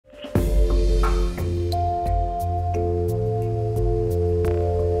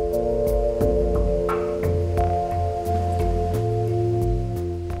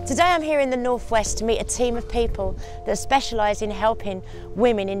I'm here in the Northwest to meet a team of people that specialise in helping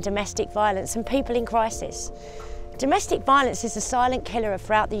women in domestic violence and people in crisis. Domestic violence is a silent killer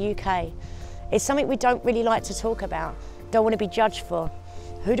throughout the UK. It's something we don't really like to talk about, don't want to be judged for.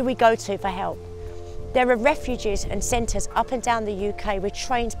 Who do we go to for help? There are refuges and centres up and down the UK with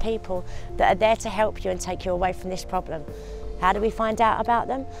trained people that are there to help you and take you away from this problem. How do we find out about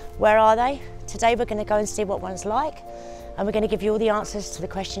them? Where are they? Today we're going to go and see what one's like, and we're going to give you all the answers to the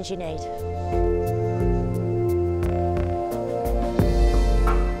questions you need.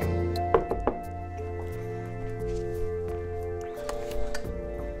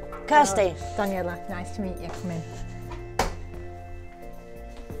 Kirsty. Danniella, nice to meet you. Come in.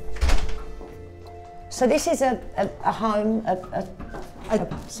 So this is a home,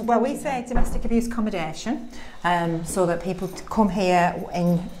 well, we say domestic abuse accommodation, so that people come here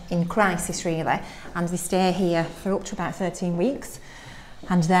in crisis really, and they stay here for up to about 13 weeks,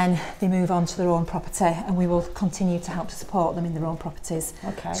 and then they move on to their own property, and we will continue to help to support them in their own properties,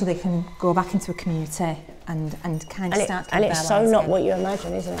 so they can go back into a community and kind of start to and it's so not what you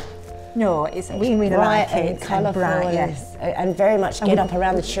imagine, isn't it? No, it's we really bright like it. And colourful, bright, yes, and very much get up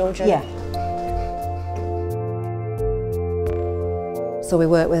around the children. Yeah. So we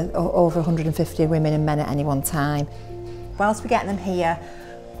work with over 150 women and men at any one time. Whilst we get them here,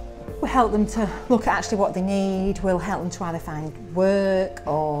 we help them to look at actually what they need. We'll help them to either find work,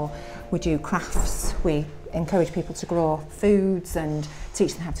 or we do crafts. We encourage people to grow foods and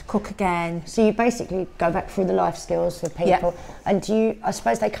teach them how to cook again. So you basically go back through the life skills with people, and I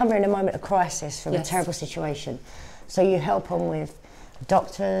suppose they come here in a moment of crisis from a terrible situation. So you help them with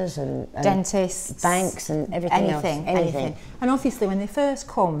doctors and dentists, banks and everything else. Anything. And obviously when they first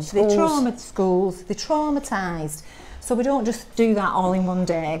come, they're traumatised. So we don't just do that all in one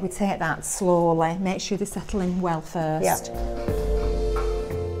day. We take that slowly, make sure they settle in well first.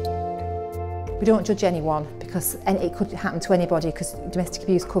 We don't judge anyone, because it could happen to anybody, because domestic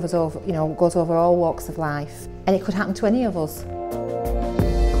abuse covers over, goes over all walks of life, and it could happen to any of us.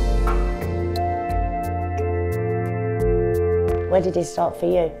 Where did it start for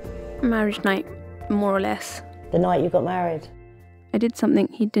you? Marriage night, more or less. The night you got married? I did something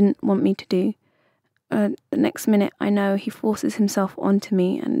he didn't want me to do. The next minute, I know he forces himself onto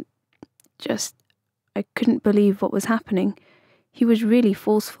me, and I couldn't believe what was happening. He was really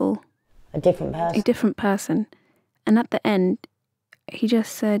forceful. A different person? A different person. And at the end, he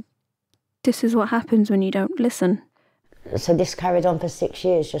just said, "This is what happens when you don't listen." So this carried on for 6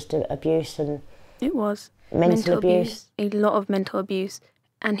 years, just abuse and... It was. Mental abuse? A lot of mental abuse.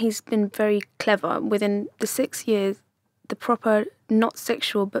 And he's been very clever. Within the 6 years, the proper, not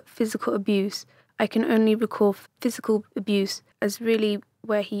sexual, but physical abuse, I can only recall physical abuse as really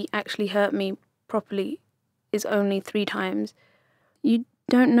where he actually hurt me properly is only 3 times. You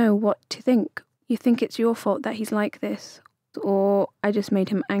don't know what to think. You think it's your fault that he's like this, or I just made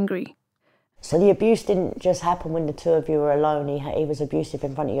him angry. So the abuse didn't just happen when the two of you were alone, he was abusive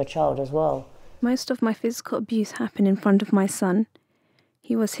in front of your child as well? Most of my physical abuse happened in front of my son.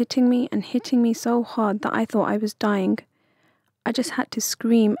 He was hitting me so hard that I thought I was dying. I just had to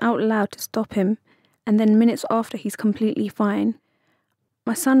scream out loud to stop him, and then minutes after he's completely fine.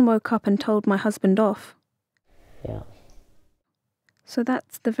 My son woke up and told my husband off. Yeah. So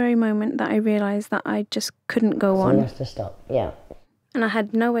that's the very moment that I realised that I just couldn't go on. So you have to stop, yeah. And I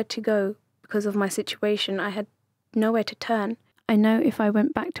had nowhere to go because of my situation. I had nowhere to turn. I know if I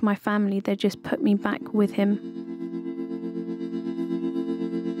went back to my family, they'd just put me back with him.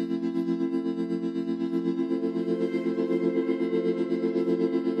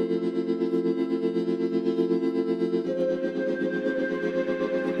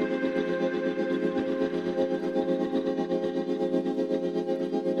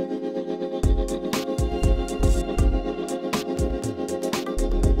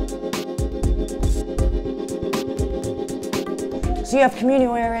 So you have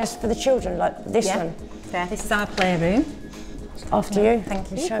communal areas for the children, like this one? Yeah, this is our playroom. After you.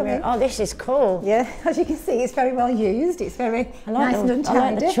 Thank you. Show me. Oh, this is cool. Yeah, as you can see, it's very well used. It's very nice and untidy.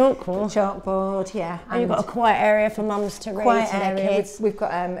 I like the chalkboard. Chalkboard, yeah. And you've got a quiet area for mums to read to their kids. We've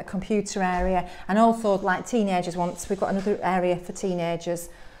got a computer area, and also like teenagers once, we've got another area for teenagers.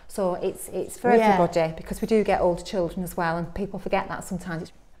 So it's for everybody, because we do get older children as well, and people forget that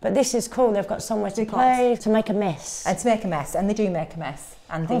sometimes. But this is cool, they've got somewhere to play, to make a mess. And to make a mess, and they do make a mess,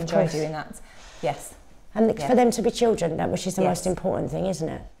 and they enjoy doing that. Yes. And for them to be children, which is the most important thing, isn't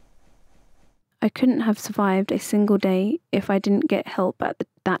it? I couldn't have survived a single day if I didn't get help at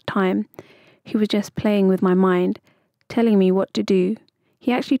that time. He was just playing with my mind, telling me what to do.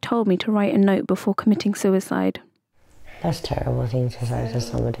 He actually told me to write a note before committing suicide. That's a terrible thing to say to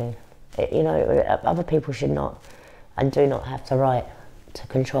somebody. You know, other people should not and do not have the right to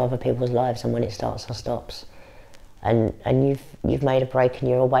control other people's lives, and when it starts or stops. And you've made a break and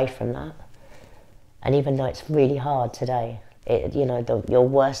you're away from that. And even though it's really hard today, you know, your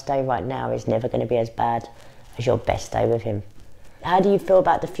worst day right now is never going to be as bad as your best day with him. How do you feel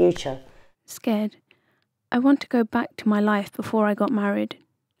about the future? Scared. I want to go back to my life before I got married.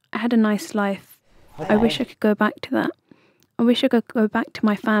 I had a nice life. Okay. I wish I could go back to that. I wish I could go back to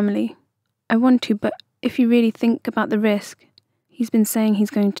my family. I want to, but if you really think about the risk, he's been saying he's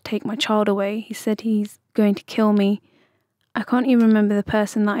going to take my child away. He said he's going to kill me. I can't even remember the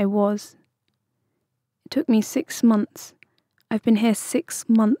person that I was. It took me 6 months. I've been here 6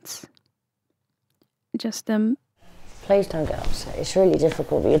 months. Just, Please don't get upset. It's really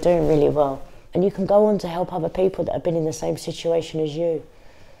difficult, but you're doing really well. And you can go on to help other people that have been in the same situation as you.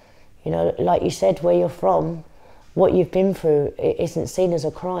 You know, like you said, where you're from, what you've been through, it isn't seen as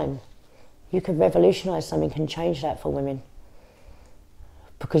a crime. You could revolutionise something and change that for women.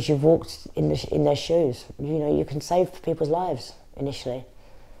 Because you've walked in their shoes. You know, you can save people's lives initially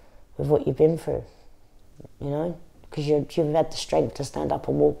with what you've been through. You know, because you've had the strength to stand up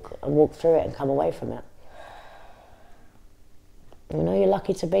and walk through it and come away from it. You know, you're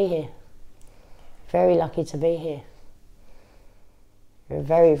lucky to be here. Very lucky to be here. You're a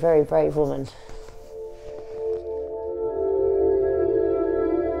very, very brave woman.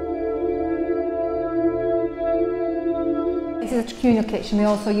 This is a communal kitchen. We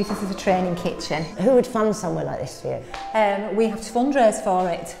also use this as a training kitchen. Who would fund somewhere like this for you? We have to fundraise for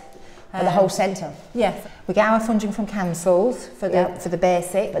it. For the whole centre? Yes. We get our funding from councils for the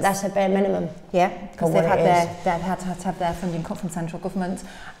basics. But that's a bare minimum. Yeah, because they've had to have their funding cut from central government,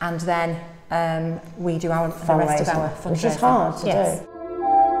 and then we do the rest of our fundraising. Which is hard to do.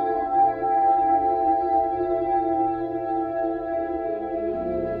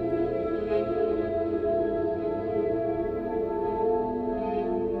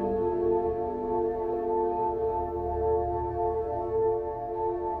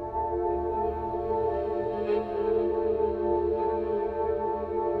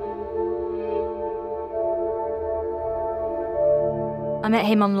 I met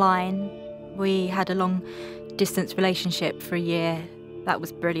him online. We had a long distance relationship for a year. That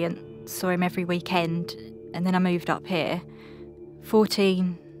was brilliant. Saw him every weekend. And then I moved up here,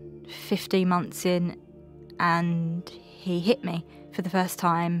 14, 15 months in, and he hit me for the first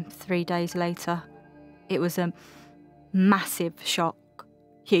time 3 days later. It was a massive shock,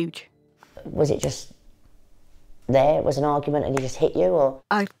 huge. Was it just there? It was an argument and he just hit you, or?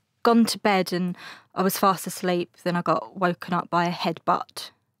 I'd gone to bed and I was fast asleep. Then I got woken up by a headbutt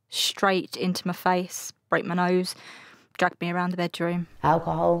straight into my face, broke my nose, dragged me around the bedroom.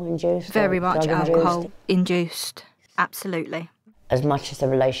 Alcohol induced? Very much alcohol induced, absolutely. As much as the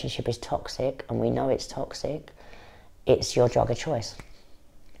relationship is toxic, and we know it's toxic, it's your drug of choice.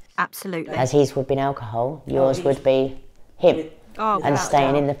 Absolutely. As his would be alcohol, yours would be him, and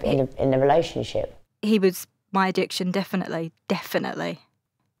staying in the relationship. He was my addiction, definitely, definitely.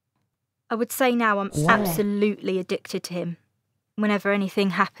 I would say now I'm absolutely addicted to him. Whenever anything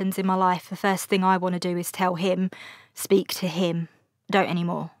happens in my life, the first thing I want to do is tell him, speak to him. I don't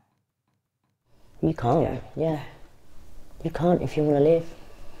anymore. You can't, yeah. You can't if you want to live.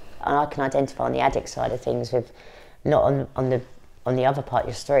 And I can identify on the addict side of things with, not on the other part of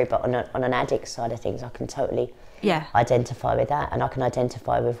your story, but on an addict side of things, I can totally identify with that, and I can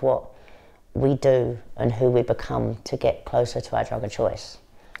identify with what we do and who we become to get closer to our drug of choice.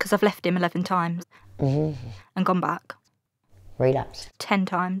 Because I've left him 11 times and gone back. Relapsed. 10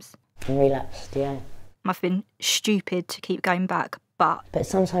 times. And relapsed, yeah. I've been stupid to keep going back, but... But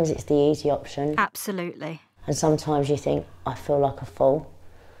sometimes it's the easy option. Absolutely. And sometimes you think, I feel like a fool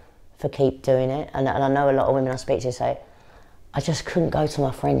for keep doing it. And I know a lot of women I speak to say, I just couldn't go to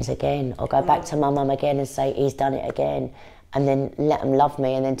my friends again, or go back to my mum again and say, he's done it again, and then let them love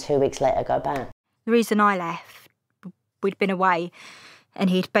me, and then 2 weeks later go back. The reason I left, we'd been away, and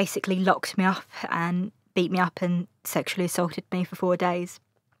he'd basically locked me up and beat me up and sexually assaulted me for 4 days.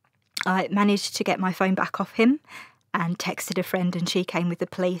 I managed to get my phone back off him and texted a friend, and she came with the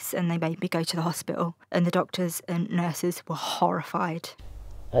police and they made me go to the hospital, and the doctors and nurses were horrified.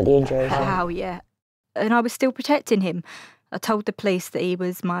 At the injuries? How, yeah. And I was still protecting him. I told the police that he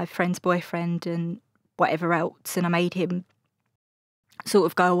was my friend's boyfriend and whatever else, and I made him sort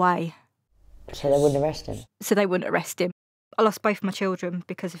of go away. So they wouldn't arrest him? So they wouldn't arrest him. I lost both my children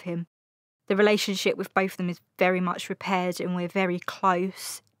because of him. The relationship with both of them is very much repaired and we're very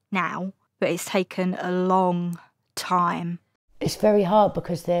close now, but it's taken a long time. It's very hard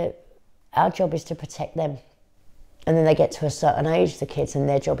because our job is to protect them. And then they get to a certain age, the kids, and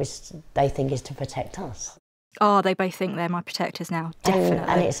their job is, they think, is to protect us. Oh, they both think they're my protectors now, definitely.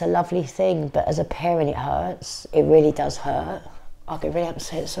 And it's a lovely thing, but as a parent it hurts. It really does hurt. I get really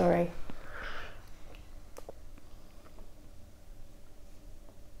upset, sorry.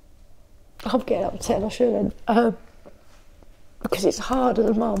 I'm getting upset and I shouldn't. Because it's hard as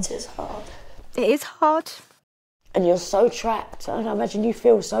a mum. It is hard. It is hard. And you're so trapped. And I imagine you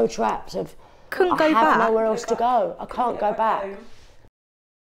feel so trapped of, Couldn't go I back. have nowhere else to go. I can't go back.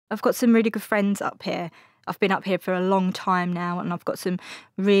 I've got some really good friends up here. I've been up here for a long time now, and I've got some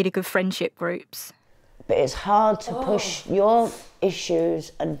really good friendship groups. But it's hard to push your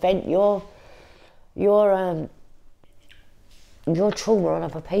issues and vent your trauma on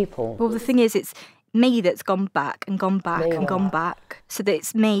other people. Well, the thing is, it's me that's gone back and gone back and gone back. So that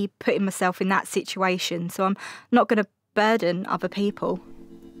it's me putting myself in that situation. So I'm not going to burden other people.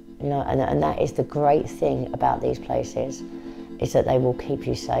 You know, and that is the great thing about these places, is that they will keep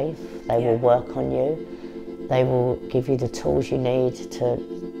you safe, they will work on you, they will give you the tools you need to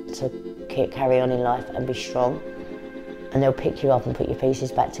carry on in life and be strong, and they'll pick you up and put your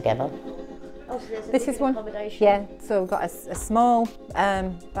pieces back together. Oh, so this is one. Yeah, so we've got a small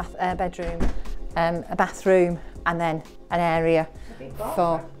bedroom, a bathroom, and then an area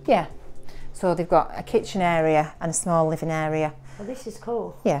for, yeah. So they've got a kitchen area and a small living area. Well, this is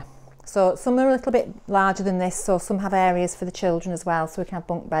cool. Yeah. So some are a little bit larger than this, so some have areas for the children as well, so we can have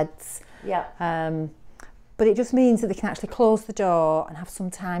bunk beds. Yeah. But it just means that they can actually close the door and have some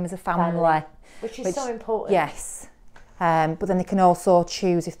time as a family. Which is so important. Yes. But then they can also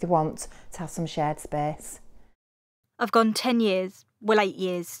choose if they want to have some shared space. I've gone 10 years, well 8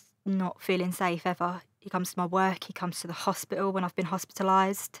 years, not feeling safe ever. He comes to my work, he comes to the hospital when I've been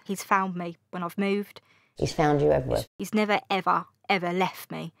hospitalised. He's found me when I've moved. He's found you everywhere. He's never, ever, ever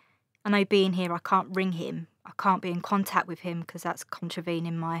left me. I know being here, I can't ring him. I can't be in contact with him because that's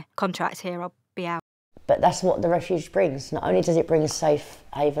contravening my contract here. I'll be out. But that's what the refuge brings. Not only does it bring a safe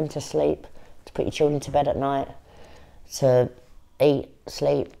haven to sleep, to put your children to bed at night, to eat,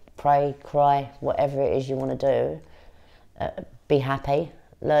 sleep, pray, cry, whatever it is you want to do, be happy,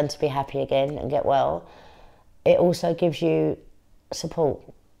 learn to be happy again and get well. It also gives you support.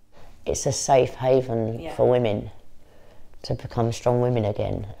 It's a safe haven for women to become strong women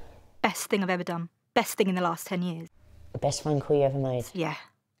again. Best thing I've ever done. Best thing in the last 10 years. The best phone call you ever made. Yeah.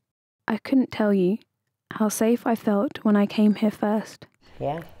 I couldn't tell you how safe I felt when I came here first.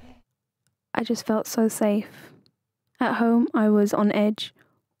 Yeah? I just felt so safe. At home, I was on edge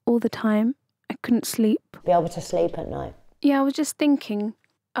all the time. I couldn't sleep. Be able to sleep at night. Yeah, I was just thinking.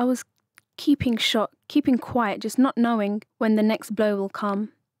 I was keeping shut, keeping quiet, just not knowing when the next blow will come,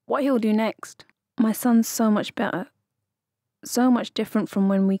 what he'll do next. My son's so much better, so much different from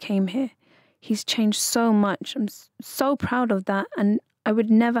when we came here. He's changed so much. I'm so proud of that, and I would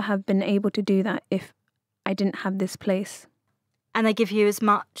never have been able to do that if I didn't have this place. And they give you as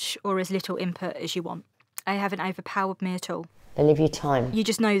much or as little input as you want. They haven't overpowered me at all. They give you time. You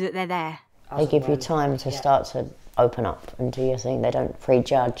just know that they're there. They give you time to start to open up and do your thing. They don't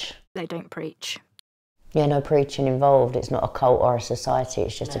prejudge. They don't preach. Yeah, no preaching involved. It's not a cult or a society,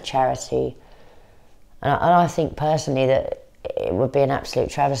 it's just a charity. And I think personally that it would be an absolute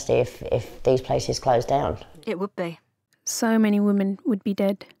travesty if these places closed down. It would be. So many women would be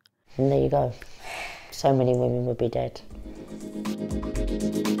dead. And there you go. So many women would be dead.